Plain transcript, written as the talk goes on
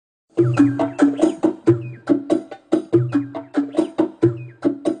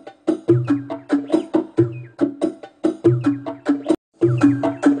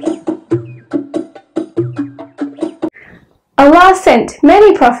Allah sent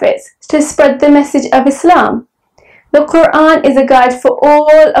many prophets to spread the message of Islam. The Quran is a guide for all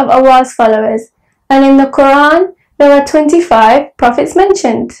of Allah's followers, and in the Quran there are 25 prophets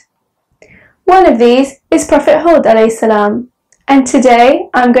mentioned. One of these is Prophet Hud alayhi salam, and today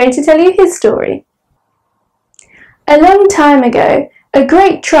I'm going to tell you his story. A long time ago, a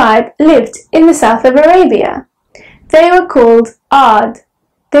great tribe lived in the south of Arabia. They were called Ad.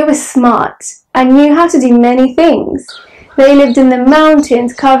 They were smart and knew how to do many things. They lived in the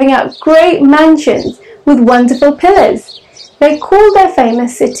mountains, carving out great mansions with wonderful pillars. They called their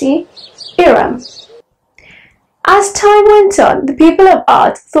famous city Iram. As time went on, the people of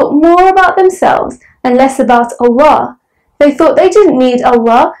Ad thought more about themselves and less about Allah. They thought they didn't need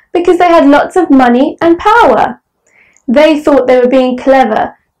Allah because they had lots of money and power. They thought they were being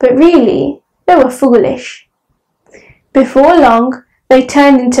clever, but really they were foolish. Before long, they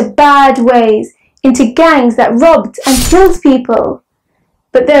turned into bad ways, into gangs that robbed and killed people.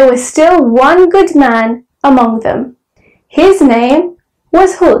 But there was still one good man among them. His name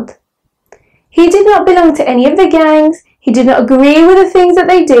was Hud. He did not belong to any of the gangs, he did not agree with the things that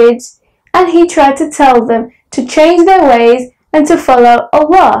they did, and he tried to tell them to change their ways and to follow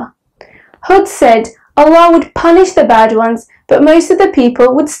Allah. Hud said Allah would punish the bad ones, but most of the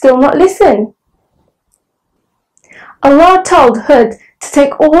people would still not listen. Allah told Hud to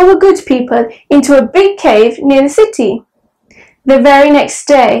take all the good people into a big cave near the city. The very next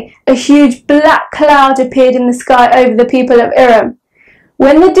day, a huge black cloud appeared in the sky over the people of Iram.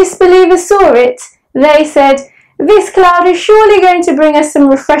 When the disbelievers saw it, they said, "This cloud is surely going to bring us some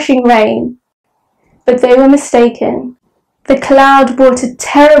refreshing rain." But they were mistaken. The cloud brought a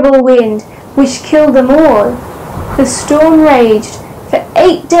terrible wind which killed them all. The storm raged for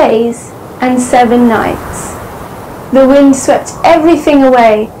 8 days and 7 nights. The wind swept everything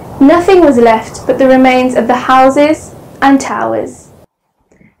away. Nothing was left but the remains of the houses and towers.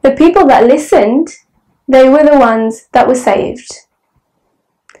 The people that listened, they were the ones that were saved.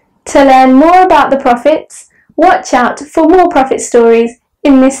 To learn more about the prophets, watch out for more prophet stories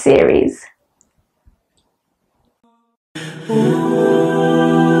in this series.